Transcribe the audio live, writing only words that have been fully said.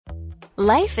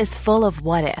Life is full of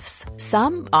what-ifs.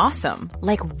 Some awesome,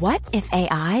 like what if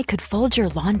AI could fold your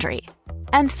laundry?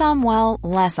 And some, well,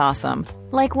 less awesome,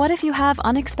 like what if you have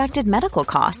unexpected medical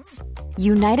costs?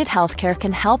 United Healthcare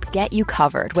can help get you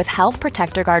covered with Health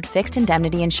Protector Guard fixed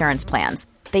indemnity insurance plans.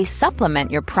 They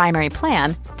supplement your primary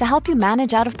plan to help you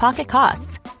manage out-of-pocket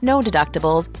costs. No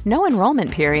deductibles, no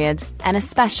enrollment periods, and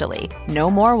especially no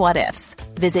more what-ifs.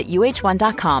 Visit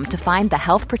uh1.com to find the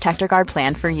Health Protector Guard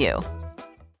plan for you.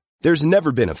 There's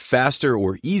never been a faster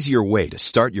or easier way to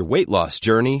start your weight loss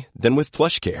journey than with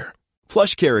PlushCare.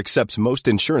 PlushCare accepts most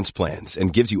insurance plans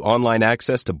and gives you online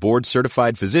access to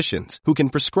board-certified physicians who can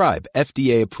prescribe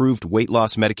FDA-approved weight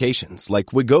loss medications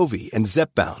like Wegovy and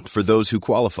Zepbound for those who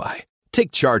qualify.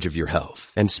 Take charge of your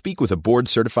health and speak with a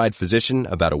board-certified physician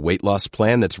about a weight loss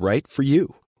plan that's right for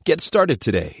you. Get started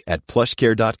today at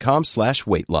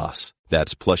plushcare.com/weight loss.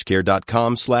 That's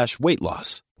plushcare.com/weight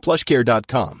loss.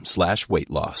 plushcare.com/weight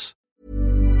loss.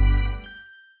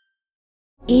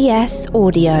 ES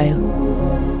Audio.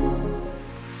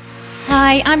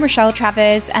 Hi, I'm Rochelle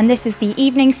Travers, and this is the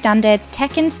Evening Standard's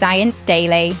Tech and Science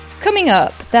Daily. Coming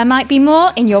up, there might be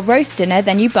more in your roast dinner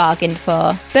than you bargained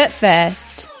for. But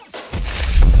first,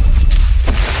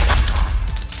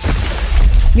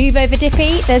 move over,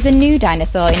 Dippy. There's a new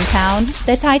dinosaur in town,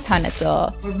 the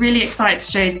Titanosaur. We're really excited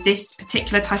to show this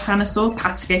particular Titanosaur,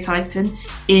 Patavia titan,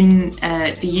 in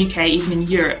the UK, even in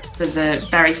Europe, for the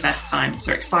very first time.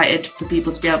 So we're excited for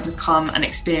people to be able to come and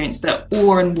experience the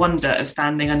awe and wonder of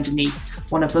standing underneath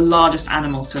one of the largest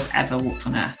animals to have ever walked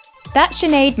on Earth. That's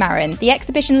Sinead Marin, the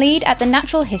exhibition lead at the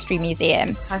Natural History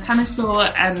Museum.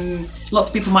 Titanosaur, lots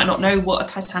of people might not know what a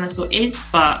Titanosaur is,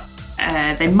 but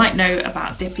they might know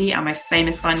about Dippy, our most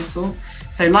famous dinosaur.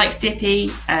 So like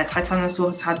Dippy, Titanosaur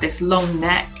has had this long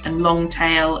neck and long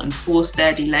tail and 4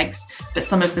 sturdy legs, but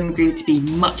some of them grew to be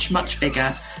much, much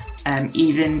bigger,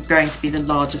 even growing to be the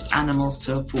largest animals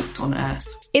to have walked on Earth.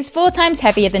 It's 4 times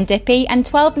heavier than Dippy and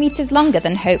 12 metres longer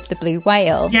than Hope the blue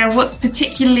whale. Yeah, what's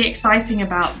particularly exciting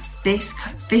about this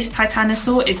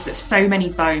Titanosaur is that so many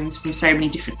bones from so many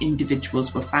different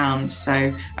individuals were found.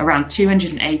 So around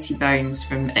 280 bones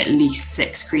from at least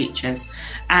 6 creatures.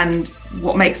 And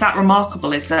what makes that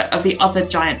remarkable is that of the other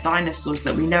giant dinosaurs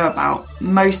that we know about,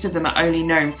 most of them are only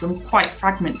known from quite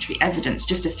fragmentary evidence,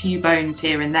 just a few bones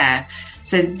here and there.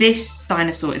 So this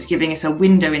dinosaur is giving us a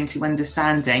window into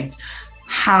understanding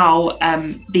how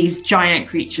these giant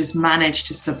creatures managed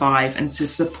to survive and to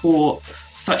support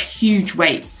such huge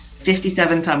weights,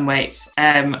 57-ton weights,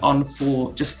 on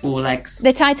just 4 legs.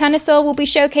 The Titanosaur will be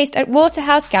showcased at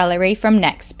Waterhouse Gallery from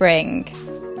next spring.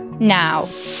 Now,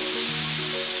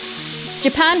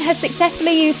 Japan has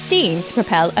successfully used steam to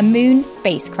propel a moon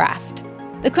spacecraft.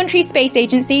 The country's space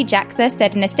agency, JAXA,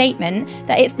 said in a statement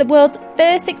that it's the world's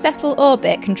first successful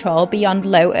orbit control beyond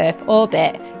low Earth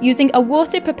orbit, using a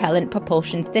water propellant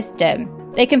propulsion system.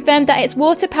 They confirmed that its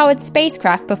water-powered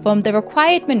spacecraft performed the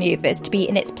required manoeuvres to be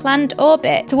in its planned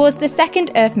orbit towards the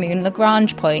second Earth-Moon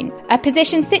Lagrange point, a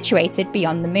position situated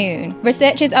beyond the Moon.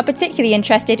 Researchers are particularly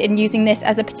interested in using this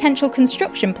as a potential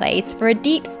construction place for a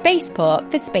deep spaceport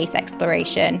for space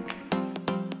exploration.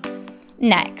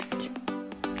 Next.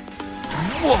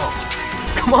 Whoa!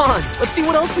 Come on, let's see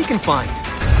what else we can find.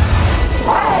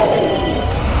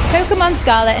 Pokémon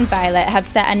Scarlet and Violet have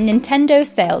set a Nintendo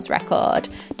sales record,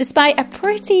 despite a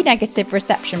pretty negative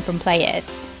reception from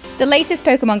players. The latest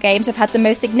Pokémon games have had the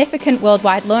most significant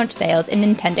worldwide launch sales in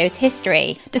Nintendo's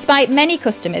history, despite many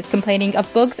customers complaining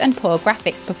of bugs and poor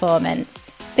graphics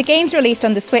performance. The games released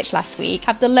on the Switch last week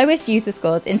have the lowest user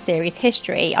scores in series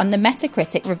history on the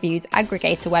Metacritic Reviews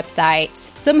aggregator website.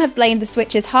 Some have blamed the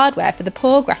Switch's hardware for the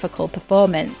poor graphical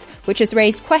performance, which has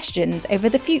raised questions over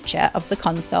the future of the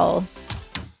console.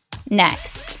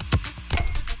 Next.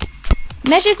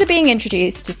 Measures are being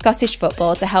introduced to Scottish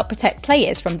football to help protect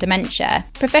players from dementia.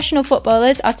 Professional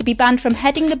footballers are to be banned from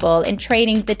heading the ball in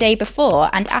training the day before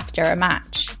and after a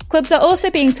match. Clubs are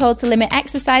also being told to limit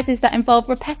exercises that involve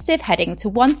repetitive heading to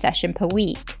 1 session per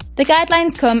week. The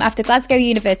guidelines come after Glasgow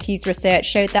University's research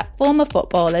showed that former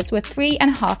footballers were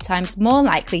 3.5 times more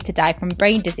likely to die from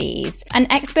brain disease, and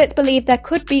experts believe there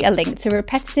could be a link to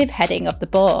repetitive heading of the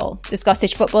ball. The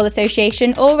Scottish Football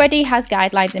Association already has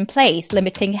guidelines in place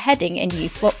limiting heading in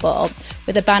youth football,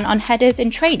 with a ban on headers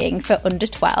in training for under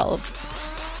 12s.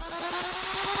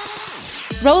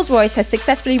 Rolls-Royce has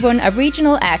successfully run a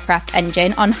regional aircraft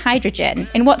engine on hydrogen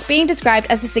in what's being described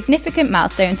as a significant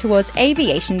milestone towards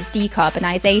aviation's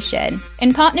decarbonisation.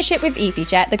 In partnership with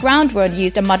EasyJet, the ground run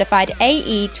used a modified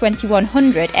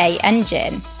AE2100A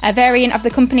engine, a variant of the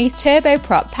company's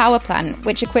turboprop power plant,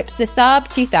 which equips the Saab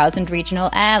 2000 regional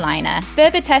airliner.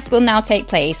 Further tests will now take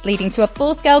place, leading to a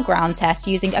full-scale ground test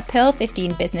using a Pearl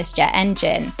 15 business jet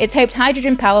engine. It's hoped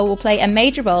hydrogen power will play a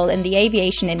major role in the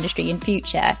aviation industry in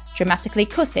future, dramatically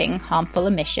cutting harmful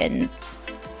emissions.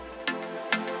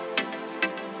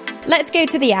 Let's go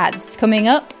to the ads. Coming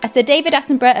up, a Sir David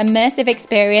Attenborough immersive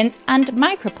experience and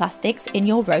microplastics in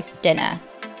your roast dinner.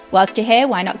 Whilst you're here,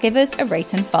 why not give us a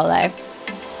rate and follow?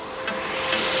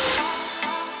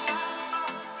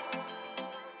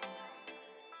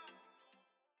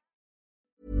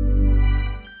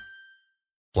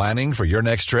 Planning for your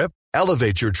next trip?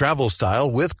 Elevate your travel style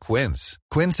with Quince.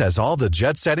 Quince has all the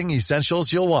jet-setting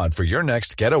essentials you'll want for your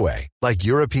next getaway, like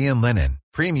European linen,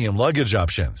 premium luggage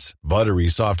options, buttery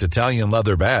soft Italian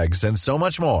leather bags, and so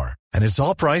much more. And it's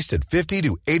all priced at 50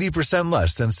 to 80%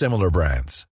 less than similar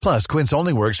brands. Plus, Quince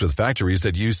only works with factories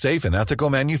that use safe and ethical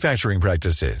manufacturing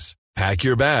practices. Pack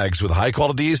your bags with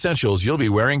high-quality essentials you'll be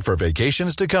wearing for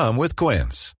vacations to come with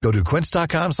Quince. Go to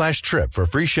quince.com/trip for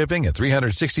free shipping and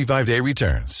 365-day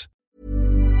returns.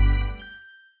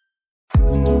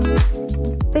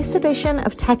 This edition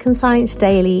of Tech and Science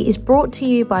Daily is brought to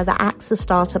you by the AXA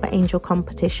Startup Angel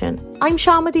Competition. I'm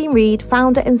Sharmadean Reid,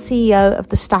 founder and CEO of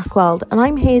the Stack World, and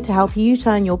I'm here to help you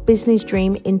turn your business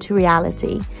dream into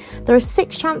reality. There are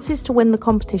 6 chances to win the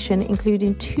competition,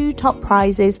 including 2 top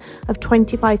prizes of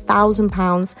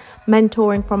 £25,000,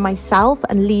 mentoring from myself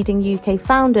and leading UK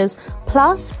founders,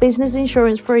 plus business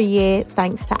insurance for a year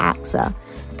thanks to AXA.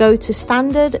 Go to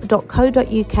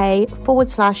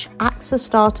standard.co.uk/AXA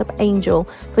Startup Angel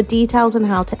for details on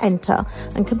how to enter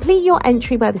and complete your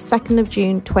entry by the 2nd of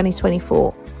June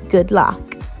 2024. Good luck.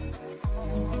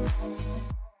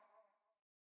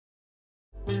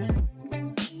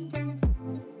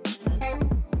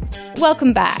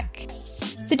 Welcome back.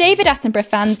 Sir David Attenborough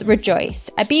fans rejoice.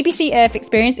 A BBC Earth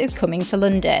experience is coming to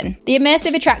London. The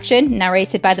immersive attraction,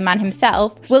 narrated by the man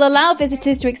himself, will allow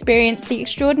visitors to experience the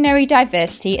extraordinary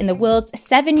diversity in the world's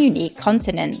 7 unique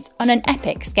continents on an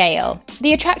epic scale.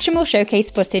 The attraction will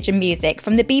showcase footage and music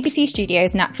from the BBC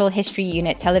Studios Natural History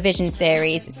Unit television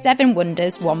series 7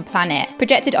 Wonders, One Planet,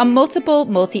 projected on multiple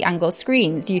multi-angle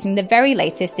screens using the very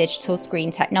latest digital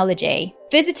screen technology.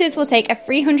 Visitors will take a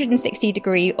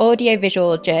 360-degree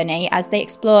audio-visual journey as they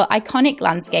explore iconic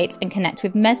landscapes and connect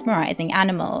with mesmerising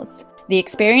animals. The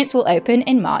experience will open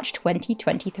in March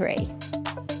 2023.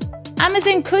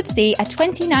 Amazon could see a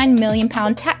 £29 million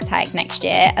tax hike next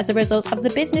year as a result of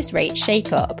the business rate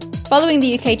shake-up. Following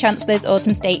the UK Chancellor's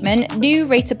autumn statement, new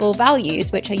rateable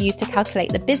values, which are used to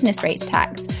calculate the business rates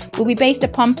tax, will be based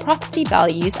upon property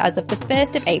values as of the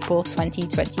 1st of April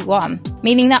 2021,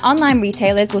 meaning that online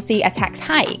retailers will see a tax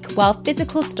hike, while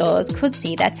physical stores could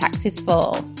see their taxes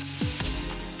fall.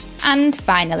 And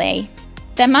finally,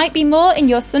 there might be more in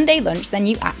your Sunday lunch than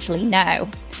you actually know.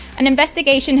 An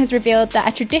investigation has revealed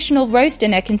that a traditional roast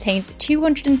dinner contains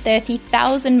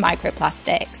 230,000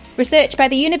 microplastics. Research by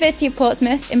the University of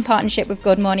Portsmouth in partnership with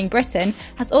Good Morning Britain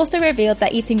has also revealed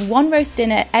that eating one roast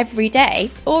dinner every day,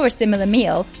 or a similar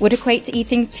meal, would equate to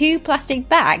eating 2 plastic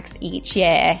bags each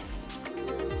year.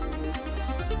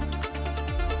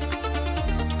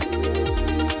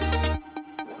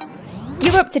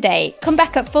 You're up to date. Come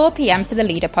back at 4 p.m. for the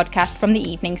Leader podcast from the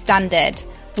Evening Standard.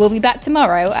 We'll be back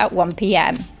tomorrow at 1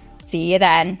 p.m. See you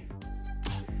then.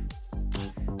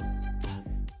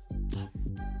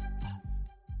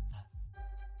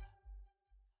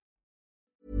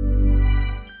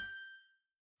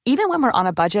 Even when we're on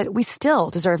a budget, we still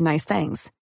deserve nice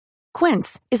things.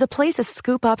 Quince is a place to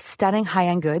scoop up stunning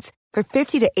high-end goods for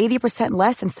 50 to 80%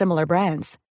 less than similar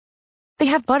brands. They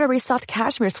have buttery soft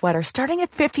cashmere sweaters starting at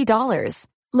 $50,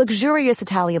 luxurious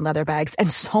Italian leather bags,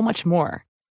 and so much more.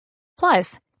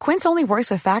 Plus, Quince only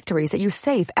works with factories that use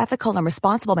safe, ethical, and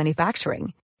responsible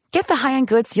manufacturing. Get the high-end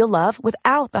goods you'll love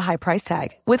without the high price tag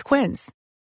with Quince.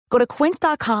 Go to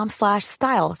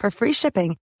quince.com/style for free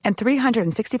shipping and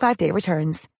 365-day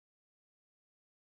returns.